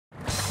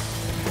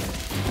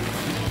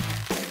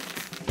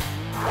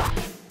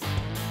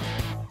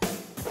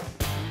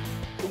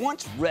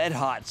once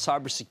red-hot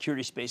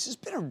cybersecurity space has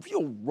been a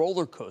real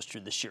roller coaster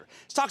this year.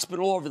 Stocks have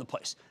been all over the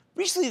place.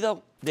 Recently,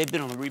 though, they've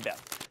been on the rebound.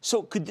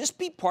 So could this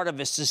be part of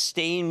a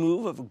sustained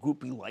move of a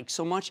group we like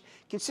so much?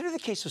 Consider the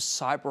case of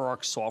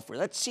Cyberark Software.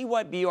 That's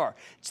CYBR.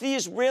 It's the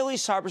Israeli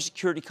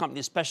cybersecurity company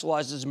that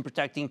specializes in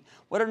protecting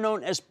what are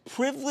known as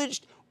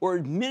privileged or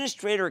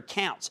administrator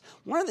accounts,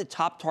 one of the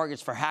top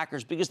targets for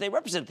hackers because they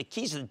represent the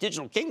keys of the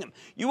digital kingdom.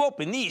 You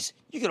open these,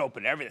 you can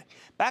open everything.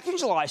 Back in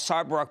July,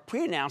 Cyberark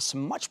pre-announced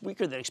some much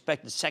weaker than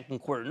expected second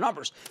quarter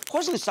numbers,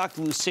 causing the stock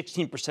to lose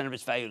 16% of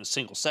its value in a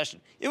single session.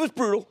 It was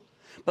brutal.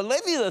 But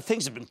lately, the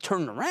things have been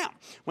turning around.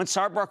 When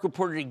Cyberark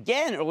reported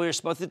again earlier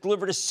this month, it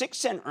delivered a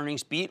 6-cent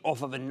earnings beat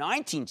off of a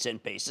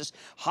 19-cent basis,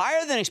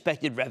 higher than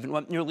expected revenue,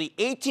 up nearly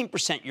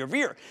 18%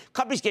 year-over-year.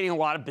 Company's getting a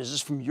lot of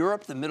business from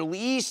Europe, the Middle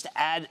East,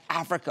 and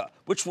Africa,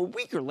 which were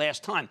weaker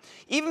last time.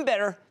 Even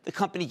better, the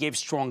company gave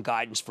strong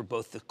guidance for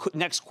both the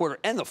next quarter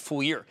and the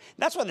full year.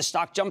 That's why the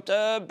stock jumped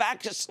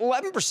back just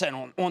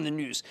 11% on the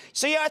news.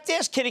 So you have to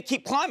ask, can it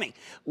keep climbing?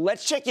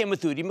 Let's check in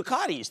with Udi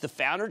Makati. He's the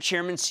founder,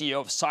 chairman,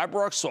 CEO of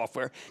Cyberark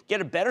Software.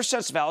 Get a better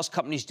sense of how this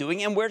company's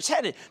doing and where it's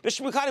headed.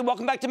 Mr. Makati,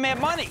 welcome back to Mad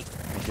Money.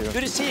 Thank you.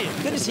 Good to see you.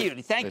 Good to see you,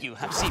 Udi. Thank you.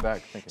 Have a seat.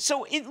 Back. Thank you.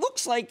 So it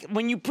looks like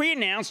when you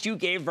pre-announced, you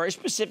gave very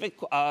specific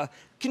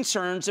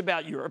concerns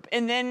about Europe,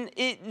 and then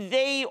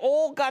they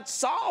all got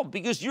solved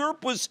because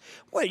Europe was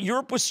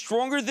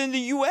stronger than the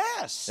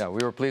U.S. Yeah,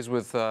 we were pleased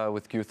with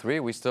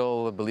Q3. We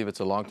still believe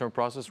it's a long-term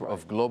process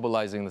of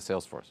globalizing the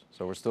sales force.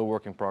 So we're still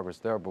working progress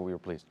there, but we were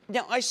pleased.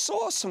 Now, I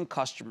saw some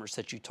customers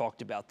that you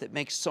talked about that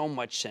make so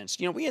much sense.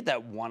 You know, we had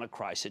that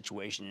WannaCry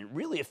situation, and it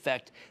really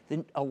affected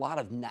a lot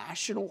of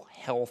national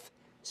health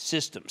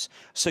systems.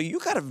 So you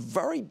got a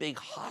very big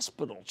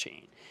hospital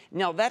chain.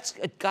 Now, that's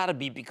got to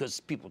be because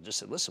people just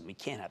said, listen, we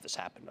can't have this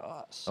happen to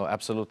us. Oh,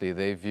 absolutely.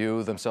 They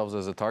view themselves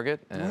as a target.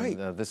 And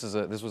Right. this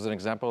was an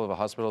example of a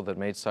hospital that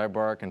made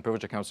CyberArk and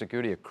privileged account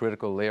security a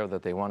critical layer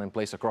that they want in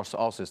place across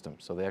all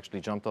systems. So they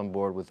actually jumped on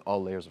board with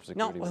all layers of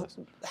security Now, with us.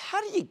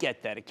 how do you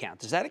get that account?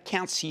 Does that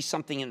account see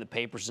something in the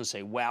papers and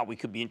say, wow, we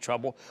could be in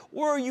trouble?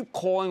 Or are you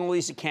calling all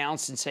these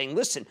accounts and saying,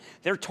 listen,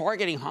 they're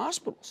targeting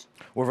hospitals?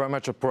 We're very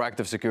much a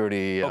proactive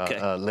security Okay.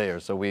 layer.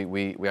 So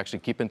we actually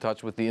keep in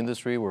touch with the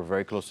industry. We're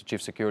very close to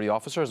chief security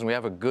officers, and we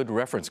have a good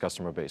reference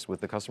customer base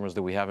with the customers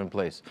that we have in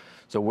place.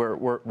 So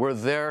we're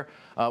there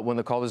when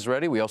the call is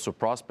ready. We also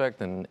prospect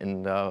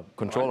and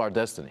control our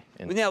destiny.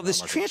 Now, this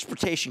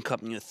transportation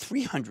company,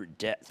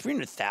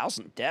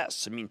 300,000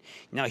 deaths. I mean,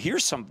 now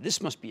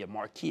this must be a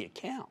marquee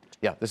account.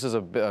 Yeah, this is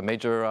a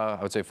major,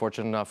 I would say,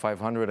 Fortune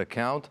 500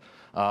 account,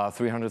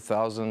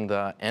 300,000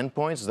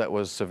 endpoints that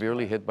was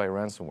severely hit by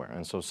ransomware.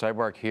 And so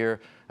Cyberark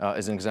here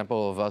is an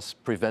example of us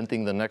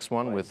preventing the next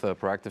one with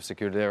proactive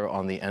security there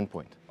on the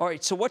endpoint. All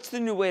right, so what's the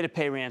new way to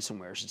pay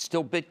ransomware? Is it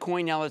still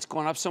Bitcoin now that's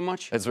gone up so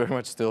much? It's very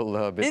much still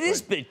Bitcoin. It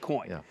is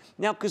Bitcoin. Yeah.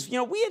 Now, because,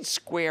 we had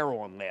Square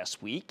on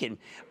last week, and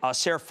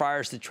Sarah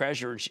Fryer's the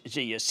treasurer,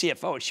 the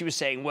CFO, and she was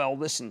saying, well,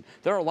 listen,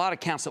 there are a lot of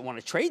accounts that want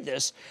to trade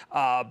this,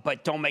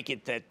 but don't make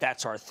it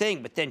that's our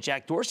thing. But then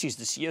Jack Dorsey's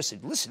the CEO,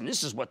 said, listen,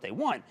 this is what they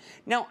want.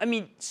 Now, I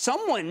mean,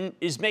 someone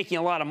is making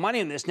a lot of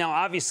money on this. Now,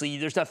 obviously,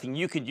 there's nothing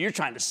you can do. You're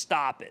trying to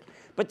stop it.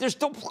 But they're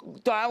still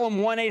dialing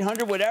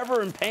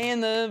 1-800-whatever and paying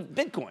the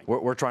Bitcoin.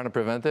 We're trying to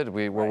prevent it.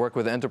 We work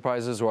with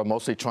enterprises who are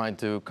mostly trying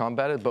to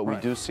combat it, but we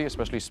do see,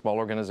 especially small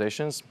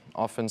organizations,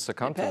 often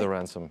succumb to the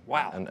ransom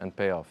and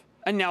pay off.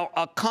 And now,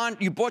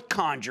 you bought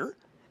Conjure.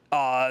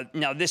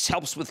 Now, this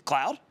helps with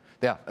cloud?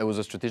 Yeah, it was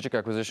a strategic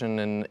acquisition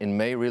in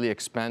May, really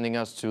expanding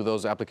us to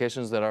those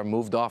applications that are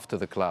moved off to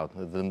the cloud.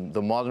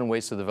 The modern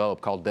ways to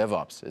develop called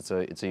DevOps.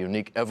 It's a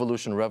unique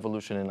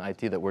revolution in IT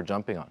that we're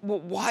jumping on.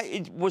 Well,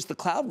 why was the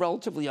cloud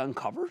relatively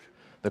uncovered?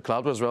 The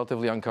cloud was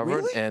relatively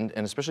uncovered, Really? and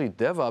especially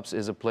DevOps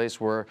is a place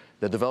where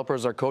the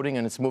developers are coding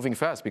and it's moving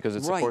fast because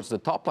it supports the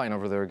top line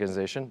of the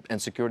organization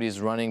and security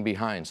is running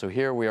behind. So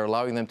here we are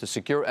allowing them to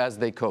secure as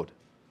they code.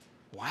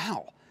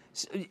 Wow.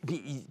 So,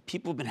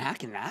 people have been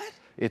hacking that?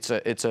 It's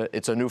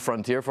a new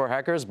frontier for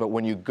hackers, but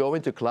when you go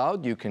into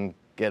cloud, you can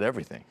get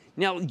everything.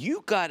 Now,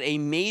 you got a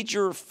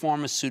major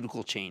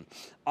pharmaceutical chain.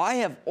 I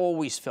have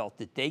always felt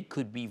that they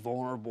could be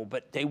vulnerable,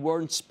 but they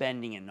weren't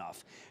spending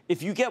enough.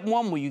 If you get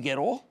one, will you get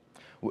all?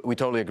 We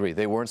totally agree.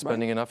 They weren't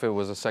spending enough. It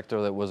was a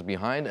sector that was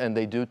behind, and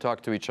they do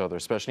talk to each other,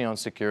 especially on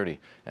security,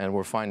 and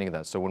we're finding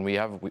that. So when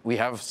we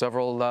have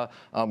several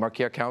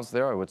marquee accounts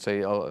there, I would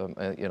say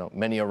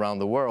many around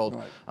the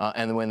world,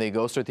 and when they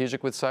go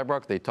strategic with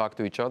Cyberark, they talk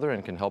to each other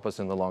and can help us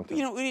in the long term.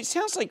 It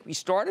sounds like we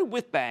started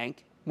with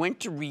bank,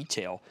 went to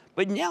retail,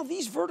 but now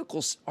these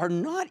verticals are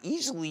not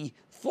easily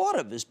thought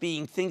of as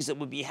being things that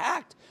would be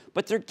hacked,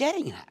 but they're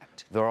getting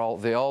hacked.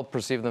 They all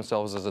perceive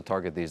themselves as a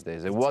target these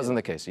days. It wasn't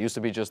the case. It used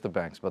to be just the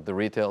banks, but the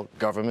retail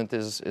government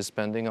is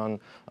spending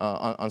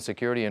on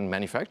security, and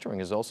manufacturing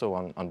is also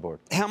on board.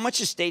 How much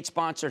is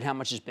state-sponsored? How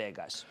much is bad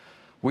guys?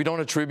 We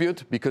don't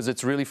attribute because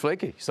it's really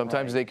flaky.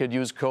 Sometimes they could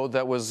use code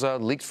that was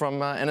leaked from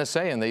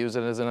NSA and they use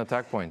it as an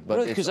attack point.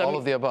 But it's all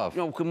of the above.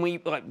 When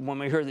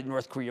we heard that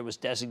North Korea was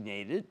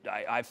designated,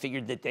 I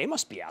figured that they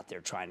must be out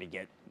there trying to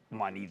get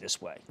money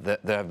this way. There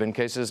have been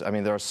cases. I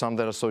mean, there are some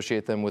that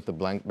associate them with the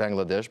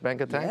Bangladesh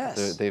bank attack.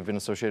 Yes. They've been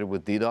associated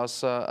with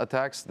DDoS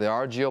attacks. There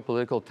are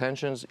geopolitical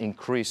tensions,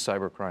 increased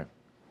cybercrime.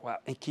 Wow.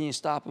 And can you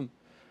stop them?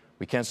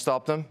 We can't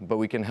stop them, but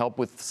we can help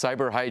with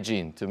cyber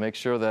hygiene to make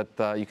sure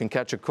that you can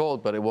catch a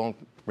cold, but it won't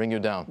bring you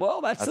down.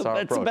 Well, that's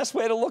the best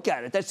way to look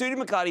at it. That's Udi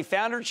Makati,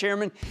 founder,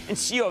 chairman, and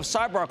CEO of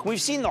Cyberark. We've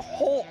seen the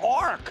whole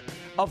arc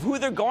of who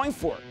they're going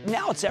for.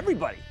 Now it's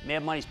everybody.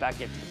 Mad Money's back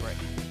after the break.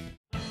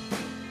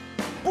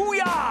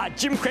 Booyah!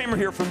 Jim Cramer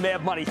here from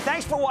Mad Money.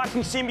 Thanks for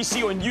watching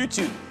CNBC on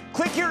YouTube.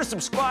 Click here to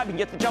subscribe and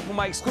get the jump on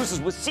my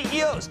exclusives with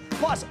CEOs,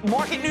 plus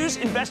market news,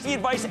 investing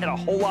advice, and a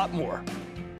whole lot more.